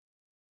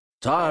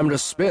Time to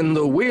spin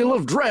the wheel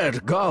of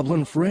dread,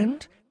 goblin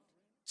friend.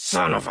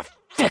 Son of a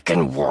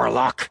frickin'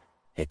 warlock,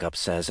 Hiccup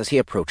says as he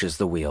approaches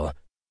the wheel.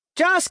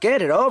 Just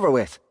get it over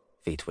with,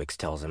 Feetwix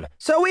tells him,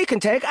 so we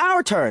can take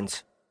our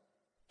turns.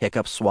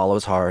 Hiccup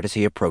swallows hard as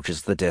he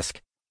approaches the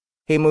disc.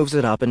 He moves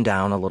it up and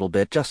down a little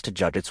bit just to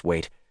judge its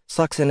weight,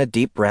 sucks in a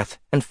deep breath,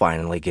 and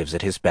finally gives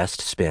it his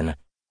best spin.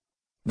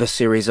 The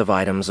series of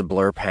items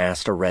blur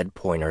past a red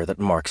pointer that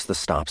marks the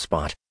stop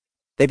spot.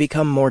 They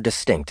become more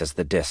distinct as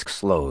the disc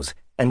slows,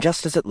 and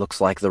just as it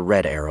looks like the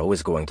red arrow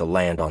is going to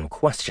land on ?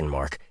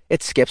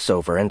 It skips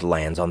over and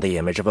lands on the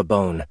image of a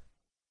bone.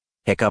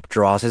 Hiccup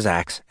draws his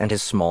axe and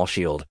his small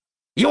shield.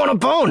 You want a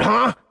bone,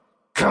 huh?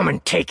 Come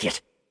and take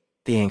it.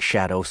 The ink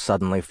shadow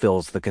suddenly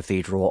fills the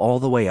cathedral all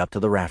the way up to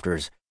the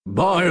rafters.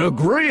 By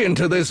agreeing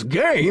to this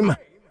game,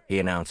 he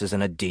announces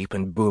in a deep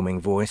and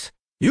booming voice,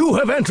 you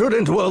have entered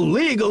into a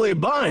legally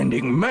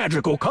binding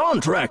magical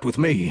contract with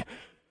me.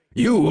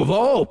 You of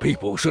all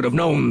people should have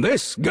known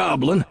this,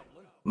 goblin.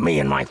 Me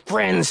and my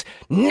friends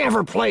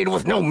never played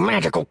with no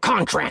magical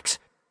contracts.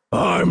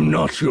 I'm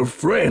not your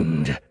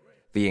friend,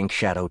 the ink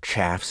shadow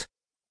chaffs.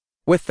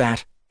 With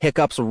that,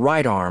 Hiccup's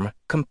right arm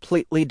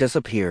completely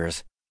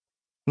disappears.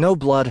 No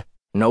blood,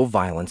 no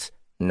violence,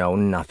 no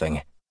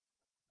nothing.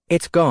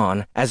 It's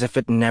gone as if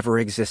it never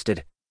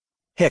existed.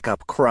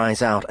 Hiccup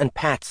cries out and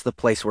pats the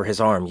place where his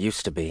arm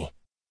used to be.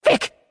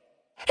 Fick!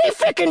 He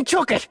fickin'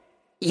 took it!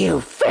 You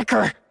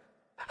ficker!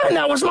 And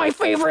that was my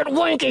favorite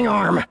wanking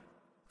arm!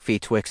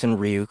 Feetwix and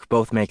Ryuk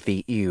both make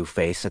the ew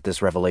face at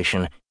this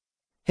revelation.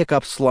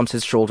 Hiccup slumps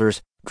his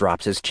shoulders,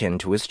 drops his chin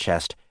to his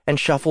chest, and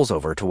shuffles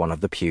over to one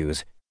of the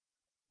pews.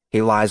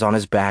 He lies on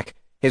his back,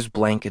 his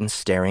blank and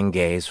staring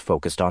gaze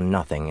focused on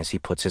nothing as he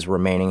puts his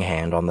remaining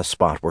hand on the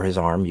spot where his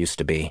arm used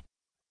to be.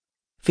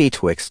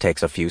 Feetwix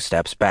takes a few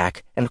steps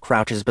back and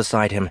crouches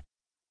beside him.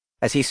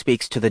 As he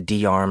speaks to the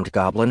de-armed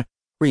goblin,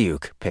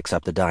 Ryuk picks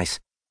up the dice.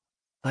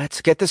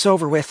 Let's get this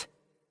over with.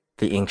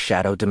 The ink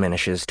shadow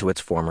diminishes to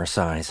its former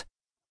size.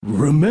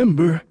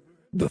 Remember,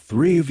 the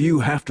three of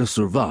you have to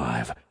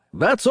survive.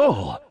 That's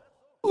all.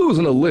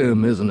 Losing a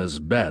limb isn't as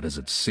bad as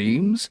it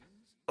seems.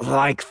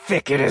 Like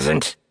thick it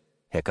isn't,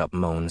 Hiccup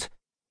moans.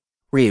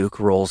 Ryuk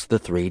rolls the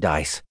 3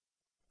 dice.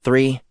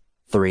 3,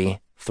 3,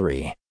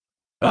 3.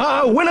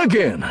 I win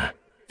again!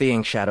 The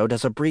ink shadow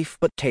does a brief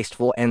but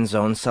tasteful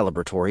end-zone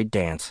celebratory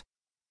dance.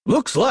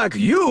 Looks like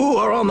you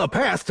are on the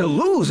path to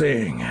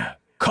losing,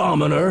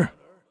 commoner.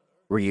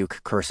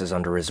 Ryuk curses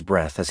under his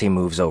breath as he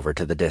moves over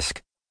to the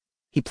disc.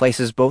 He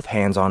places both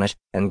hands on it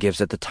and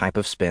gives it the type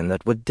of spin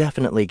that would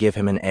definitely give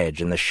him an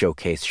edge in the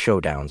showcase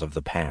showdowns of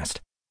the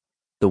past.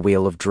 The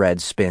wheel of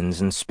dread spins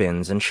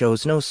and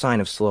shows no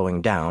sign of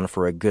slowing down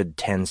for a good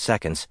 10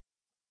 seconds.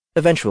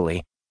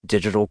 Eventually,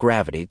 digital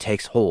gravity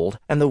takes hold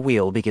and the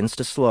wheel begins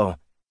to slow.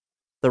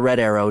 The red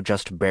arrow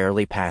just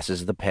barely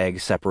passes the peg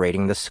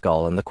separating the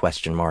skull and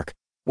the ?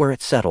 Where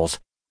it settles.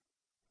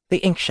 The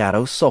ink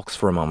shadow sulks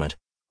for a moment.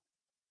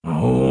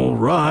 All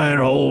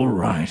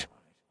right,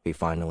 he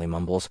finally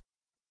mumbles.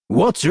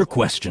 What's your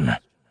question?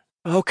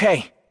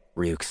 Okay,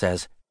 Ryuk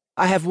says.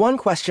 I have one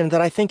question that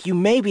I think you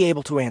may be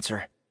able to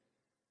answer.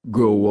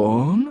 Go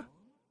on.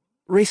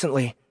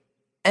 Recently,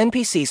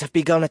 NPCs have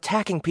begun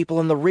attacking people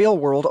in the real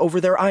world over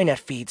their iNet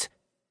feeds.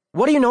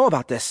 What do you know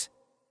about this?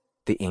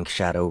 The ink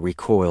shadow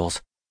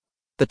recoils.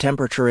 The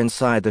temperature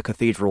inside the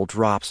cathedral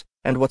drops,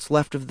 and what's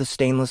left of the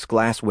stainless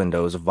glass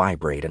windows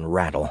vibrate and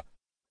rattle.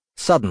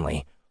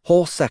 Suddenly,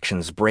 whole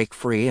sections break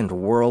free and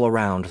whirl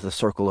around the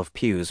circle of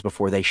pews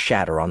before they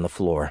shatter on the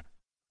floor.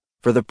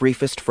 For the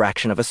briefest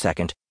fraction of a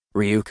second,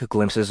 Ryuk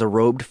glimpses a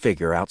robed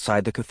figure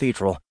outside the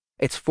cathedral,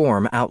 its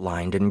form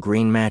outlined in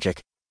green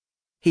magic.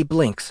 He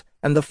blinks,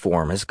 and the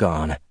form is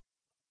gone.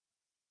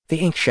 The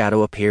ink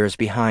shadow appears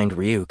behind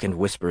Ryuk and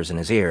whispers in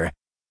his ear,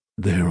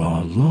 There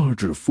are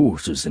larger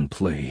forces in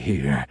play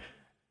here.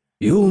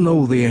 You'll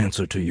know the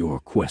answer to your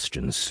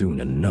question soon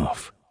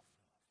enough.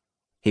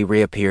 He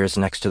reappears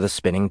next to the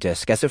spinning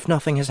disc as if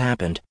nothing has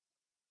happened.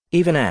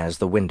 Even as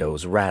the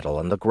windows rattle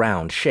and the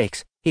ground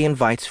shakes, he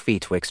invites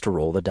Feetwix to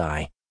roll the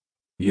die.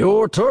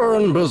 Your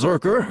turn,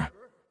 Berserker.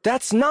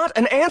 That's not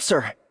an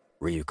answer,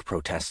 Ryuk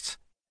protests.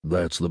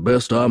 That's the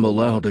best I'm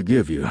allowed to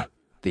give you,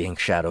 the ink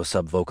shadow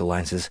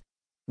subvocalizes.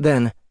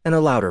 Then, in a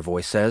louder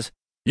voice says,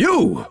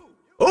 You!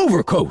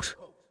 Overcoat!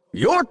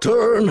 Your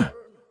turn!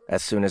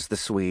 As soon as the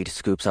Swede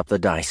scoops up the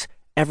dice,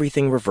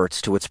 everything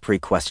reverts to its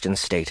pre-question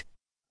state.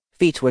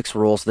 Feetwix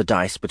rolls the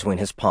dice between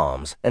his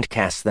palms and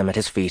casts them at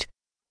his feet.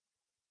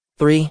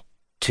 3,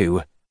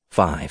 2,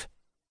 5.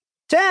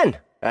 10!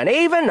 An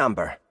even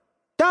number.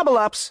 Double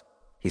ups,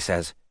 he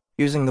says,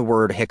 using the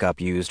word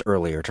Hiccup used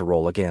earlier to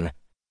roll again.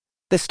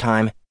 This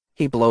time,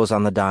 he blows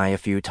on the die a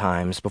few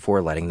times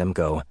before letting them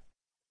go.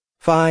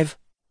 5,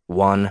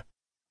 1,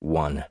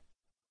 1.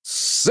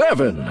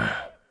 7!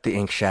 The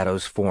ink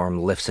shadow's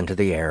form lifts into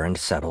the air and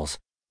settles.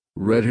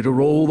 Ready to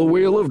roll the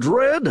wheel of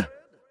dread?